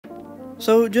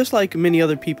So, just like many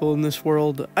other people in this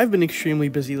world, I've been extremely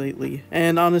busy lately,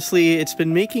 and honestly, it's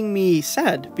been making me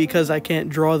sad because I can't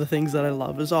draw the things that I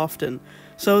love as often.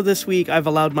 So this week, I've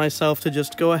allowed myself to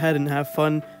just go ahead and have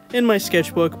fun in my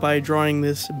sketchbook by drawing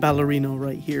this ballerino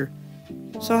right here.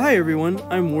 So hi everyone,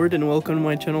 I'm Ward and welcome to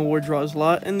my channel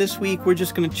Wardrawsalot, and this week we're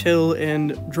just gonna chill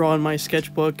and draw in my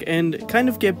sketchbook and kind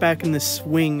of get back in the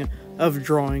swing of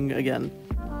drawing again.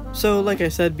 So, like I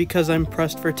said, because I'm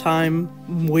pressed for time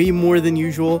way more than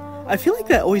usual, I feel like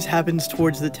that always happens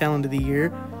towards the tail end of the year.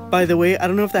 By the way, I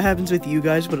don't know if that happens with you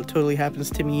guys, but it totally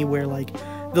happens to me where, like,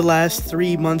 the last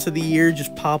 3 months of the year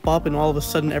just pop up and all of a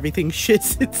sudden everything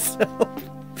shits itself.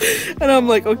 And I'm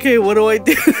like, okay, what do I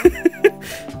do?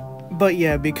 But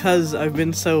yeah, because I've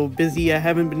been so busy, I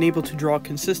haven't been able to draw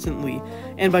consistently.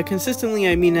 And by consistently,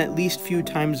 I mean at least few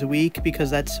times a week, because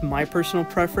that's my personal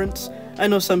preference. I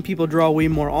know some people draw way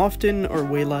more often or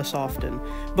way less often,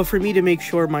 but for me to make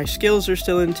sure my skills are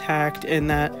still intact and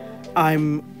that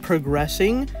I'm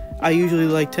progressing, I usually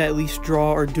like to at least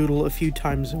draw or doodle a few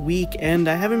times a week, and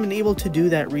I haven't been able to do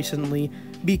that recently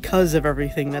because of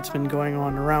everything that's been going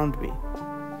on around me.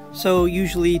 So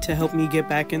usually, to help me get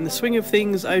back in the swing of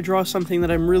things, I draw something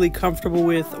that I'm really comfortable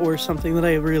with or something that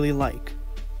I really like.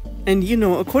 And you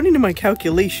know, according to my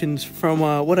calculations from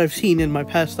what I've seen in my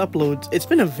past uploads, it's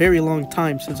been a very long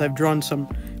time since I've drawn some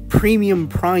premium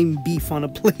prime beef on a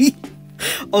plate,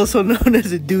 also known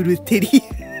as a dude with titty.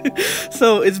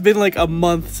 So it's been like a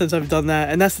month since I've done that,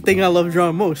 and that's the thing I love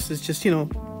drawing most, is just, you know,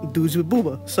 dudes with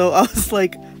booba. So I was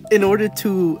like, in order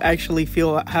to actually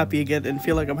feel happy again and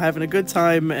feel like I'm having a good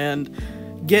time and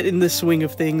get in the swing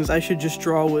of things, I should just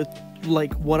draw with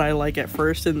like what I like at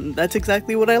first, and that's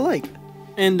exactly what I like.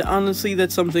 And honestly,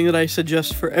 that's something that I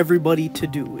suggest for everybody to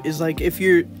do, is like, if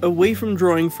you're away from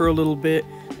drawing for a little bit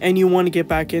and you want to get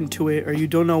back into it, or you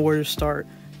don't know where to start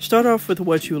off with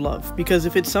what you love, because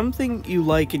if it's something you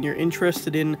like and you're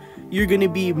interested in, you're going to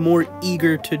be more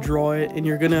eager to draw it, and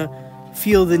you're going to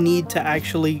feel the need to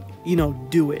actually, you know,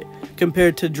 do it,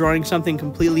 compared to drawing something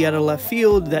completely out of left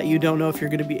field that you don't know if you're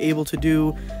going to be able to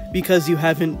do because you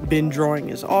haven't been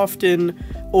drawing as often,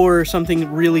 or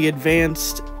something really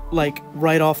advanced, like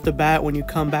right off the bat when you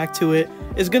come back to it,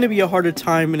 is going to be a harder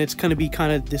time, and it's going to be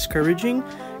kind of discouraging.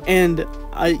 And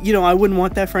I wouldn't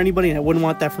want that for anybody, and I wouldn't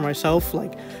want that for myself.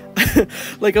 Like,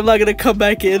 like, I'm not gonna come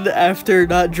back in after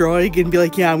not drawing and be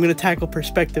like, yeah, I'm gonna tackle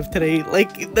perspective today.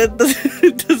 Like, that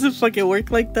doesn't fucking work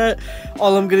like that.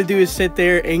 All I'm gonna do is sit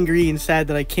there angry and sad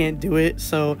that I can't do it.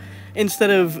 So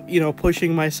instead of, you know,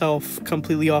 pushing myself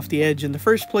completely off the edge in the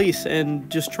first place and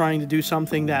just trying to do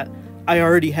something that I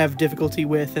already have difficulty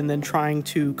with and then trying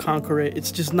to conquer it,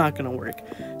 it's just not gonna work.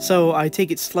 So I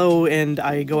take it slow and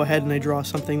I go ahead and I draw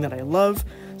something that I love.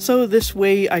 So this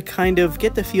way I kind of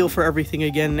get the feel for everything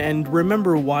again and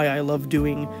remember why I love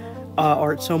doing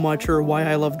art so much, or why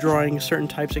I love drawing certain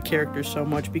types of characters so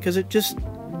much, because it just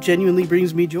genuinely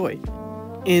brings me joy.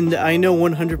 And I know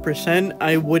 100%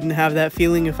 I wouldn't have that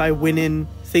feeling if I went in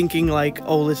thinking like,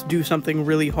 oh, let's do something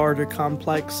really hard or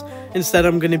complex. Instead,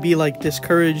 I'm gonna be like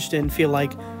discouraged and feel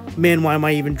like, man, why am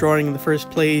I even drawing in the first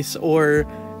place? Or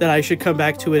that I should come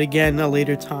back to it again a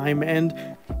later time. And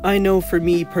I know for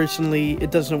me personally,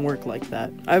 it doesn't work like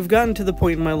that. I've gotten to the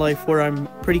point in my life where I'm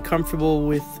pretty comfortable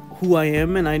with who I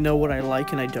am, and I know what I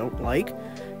like and I don't like.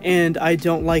 And I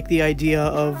don't like the idea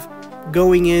of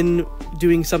going in,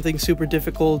 doing something super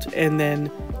difficult, and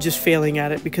then just failing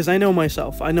at it, because I know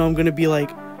myself. I know I'm gonna be like,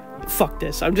 fuck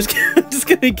this. I'm just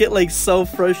gonna get like so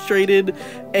frustrated,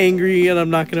 angry, and I'm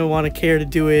not gonna want to care to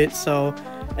do it. So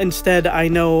instead, I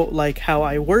know like how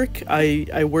I work.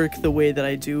 I work the way that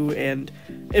I do, and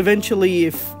eventually,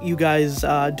 if you guys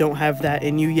don't have that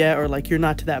in you yet, or like you're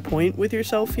not to that point with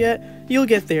yourself yet, you'll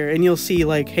get there and you'll see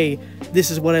like, hey, this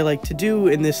is what I like to do,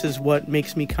 and this is what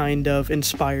makes me kind of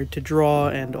inspired to draw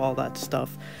and all that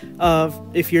stuff.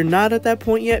 If you're not at that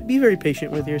point yet, be very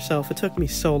patient with yourself. It took me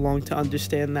so long to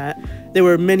understand that. There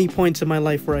were many points in my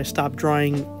life where I stopped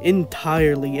drawing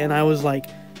entirely, and I was like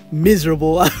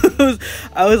miserable.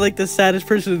 I was like the saddest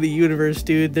person in the universe,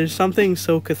 dude. There's something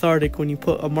so cathartic when you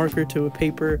put a marker to a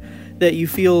paper that you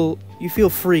feel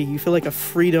free. You feel like a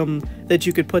freedom that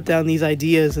you could put down these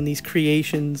ideas and these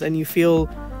creations, and you feel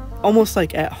almost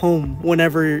like at home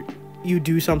whenever you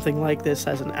do something like this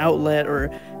as an outlet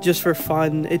or just for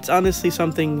fun. It's honestly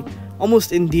something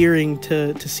almost endearing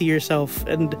to see yourself,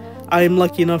 and I'm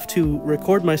lucky enough to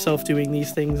record myself doing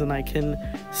these things, and I can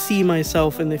see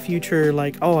myself in the future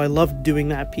like, oh, I loved doing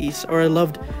that piece, or I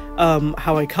loved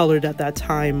how I colored at that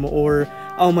time, or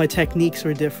all my techniques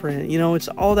were different. You know, it's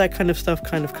all that kind of stuff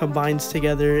kind of combines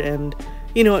together, and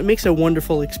you know, it makes a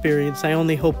wonderful experience. I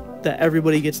only hope that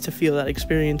everybody gets to feel that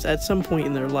experience at some point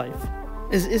in their life.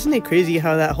 Isn't it crazy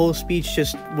how that whole speech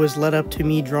just was led up to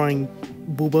me drawing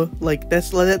booba? Like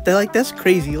that's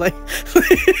crazy. Like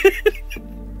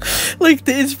like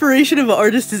the inspiration of an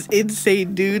artist is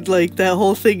insane, dude. Like that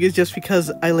whole thing is just because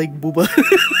I like booba.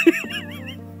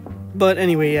 But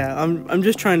anyway, yeah, I'm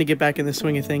just trying to get back in the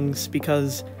swing of things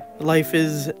because life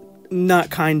is not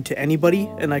kind to anybody,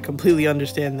 and I completely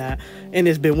understand that, and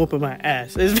it's been whooping my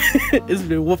ass. It's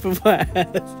been whooping my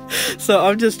ass. So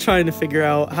I'm just trying to figure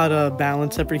out how to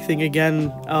balance everything again.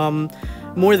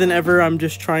 More than ever, I'm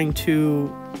just trying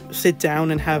to sit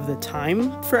down and have the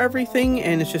time for everything,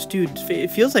 and it's just, dude,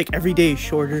 it feels like every day is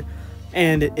shorter,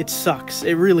 and it sucks.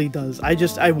 It really does.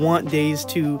 I want days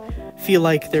to feel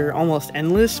like they're almost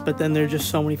endless, but then there's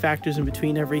just so many factors in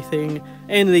between everything,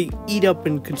 and they eat up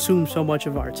and consume so much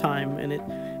of our time, and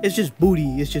it's just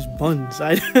booty, it's just buns.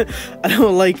 I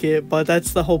don't like it, but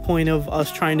that's the whole point of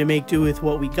us trying to make do with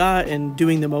what we got and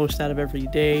doing the most out of every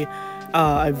day.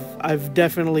 I've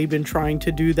definitely been trying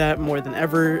to do that more than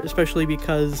ever, especially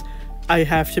because I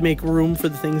have to make room for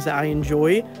the things that I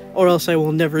enjoy, or else I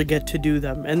will never get to do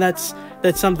them. And that's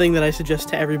something that I suggest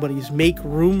to everybody, is make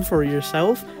room for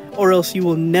yourself, or else you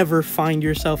will never find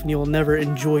yourself and you will never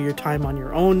enjoy your time on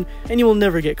your own, and you will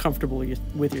never get comfortable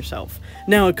with yourself.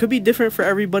 Now, it could be different for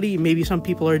everybody. Maybe some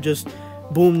people are just,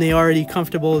 boom, they already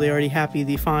comfortable, they already happy,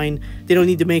 they fine, they don't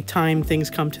need to make time, things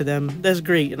come to them. That's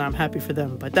great, and I'm happy for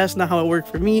them, but that's not how it worked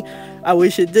for me. I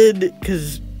wish it did,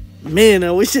 because, man,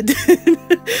 I wish it did.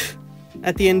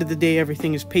 At the end of the day,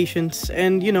 everything is patience,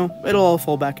 and, you know, it'll all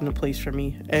fall back into place for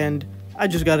me, and I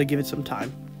just gotta give it some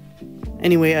time.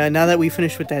 Anyway, now that we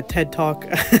finished with that TED Talk,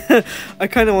 I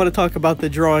kind of want to talk about the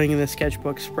drawing in the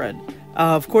sketchbook spread.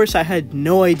 Of course, I had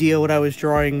no idea what I was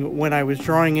drawing when I was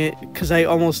drawing it, because I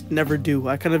almost never do.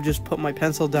 I kind of just put my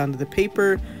pencil down to the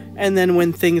paper, and then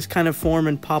when things kind of form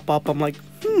and pop up, I'm like,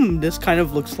 this kind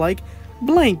of looks like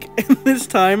blank. And this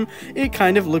time, it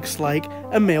kind of looks like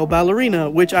a male ballerina,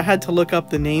 which I had to look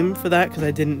up the name for that because I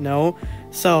didn't know.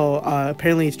 So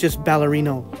apparently it's just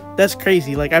ballerino. That's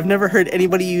crazy. Like, I've never heard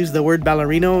anybody use the word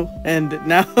ballerino, and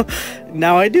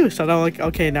now I do. So now I'm like,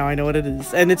 okay, now I know what it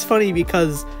is. And it's funny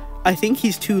because I think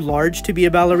he's too large to be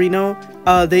a ballerino.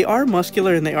 They are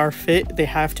muscular and they are fit. They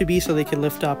have to be, so they can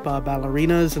lift up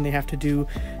ballerinas, and they have to do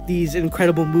these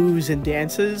incredible moves and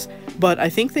dances. But I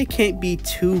think they can't be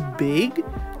too big.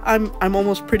 I'm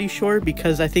almost pretty sure,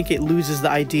 because I think it loses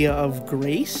the idea of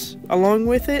grace along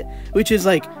with it, which is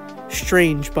like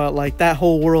strange, but like that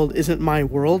whole world isn't my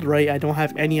world, right? I don't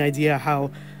have any idea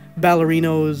how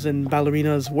ballerinos and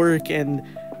ballerinas work and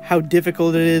how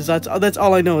difficult it is. That's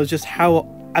all I know, is just how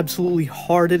absolutely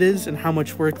hard it is and how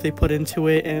much work they put into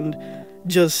it, and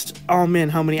just, oh man,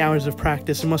 how many hours of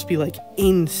practice. It must be like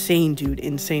insane, dude,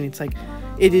 insane. It's like,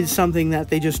 it is something that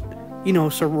they just, you know,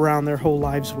 surround their whole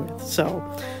lives with. So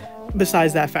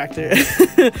besides that factor,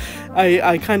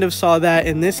 I kind of saw that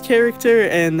in this character,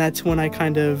 and that's when I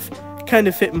kind of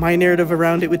fit my narrative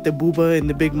around it with the booba and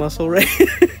the big muscle, right?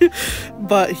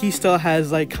 But he still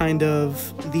has like kind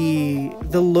of the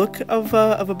look of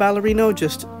a ballerino,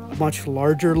 just much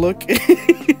larger look.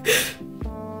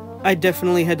 I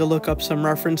definitely had to look up some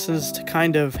references to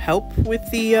kind of help with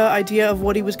the idea of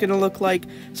what he was going to look like.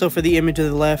 So for the image of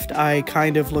the left, I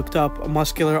kind of looked up a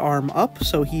muscular arm up,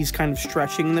 so he's kind of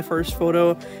stretching in the first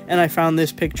photo, and I found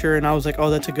this picture and I was like,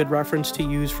 oh, that's a good reference to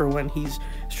use for when he's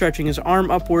stretching his arm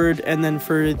upward. And then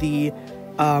for the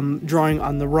drawing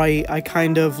on the right, I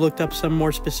kind of looked up some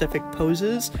more specific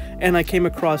poses, and I came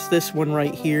across this one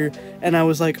right here, and I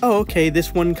was like, oh, okay,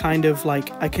 this one kind of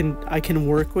like I can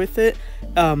work with it.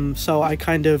 So I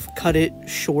kind of cut it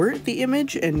short, the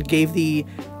image, and gave the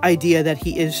idea that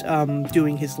he is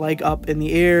doing his leg up in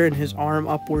the air and his arm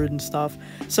upward and stuff.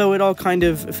 So it all kind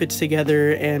of fits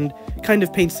together and kind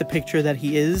of paints the picture that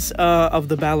he is of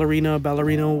the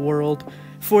ballerino world.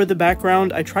 For the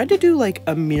background, I tried to do like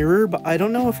a mirror, but I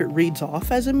don't know if it reads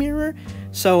off as a mirror,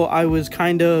 so I was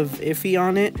kind of iffy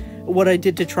on it. What I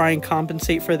did to try and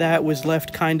compensate for that was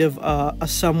left kind of a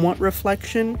somewhat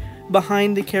reflection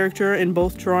behind the character in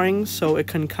both drawings, so it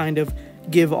can kind of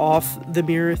give off the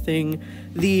mirror thing.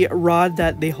 The rod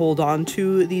that they hold on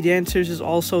to the dancers is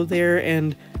also there,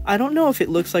 and I don't know if it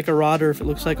looks like a rod or if it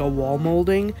looks like a wall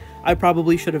molding. I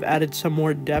probably should have added some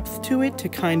more depth to it to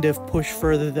kind of push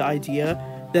further the idea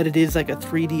that it is like a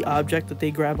 3D object that they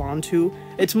grab onto.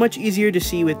 It's much easier to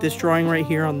see with this drawing right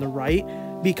here on the right,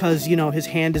 because, you know, his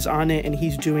hand is on it and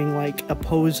he's doing like a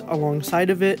pose alongside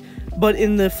of it. But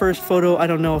in the first photo, I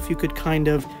don't know if you could kind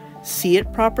of see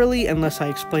it properly unless I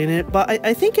explain it, but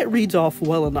I think it reads off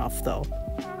well enough though.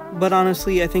 but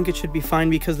honestly, I think it should be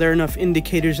fine because there are enough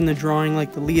indicators in the drawing,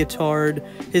 like the leotard,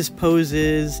 his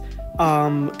poses,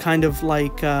 kind of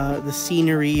like the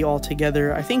scenery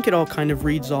altogether. I think it all kind of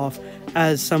reads off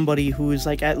as somebody who's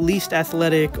like at least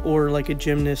athletic, or like a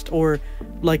gymnast, or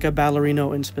like a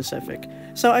ballerino in specific.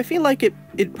 So I feel like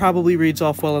it probably reads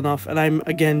off well enough, and I'm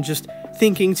again just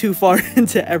thinking too far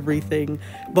into everything,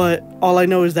 but all I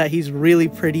know is that he's really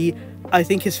pretty. I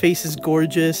think his face is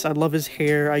gorgeous. I love his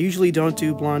hair. I usually don't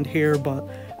do blonde hair, but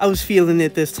I was feeling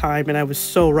it this time, and I was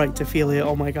so right to feel it.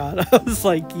 Oh my god. I was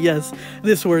like, yes,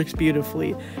 this works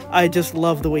beautifully. I just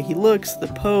love the way he looks, the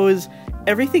pose.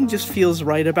 Everything just feels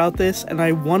right about this, and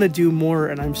I want to do more,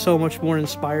 and I'm so much more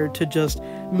inspired to just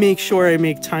make sure I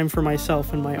make time for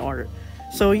myself and my art.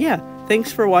 So yeah,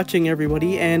 thanks for watching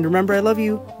everybody, and remember I love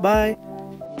you. Bye!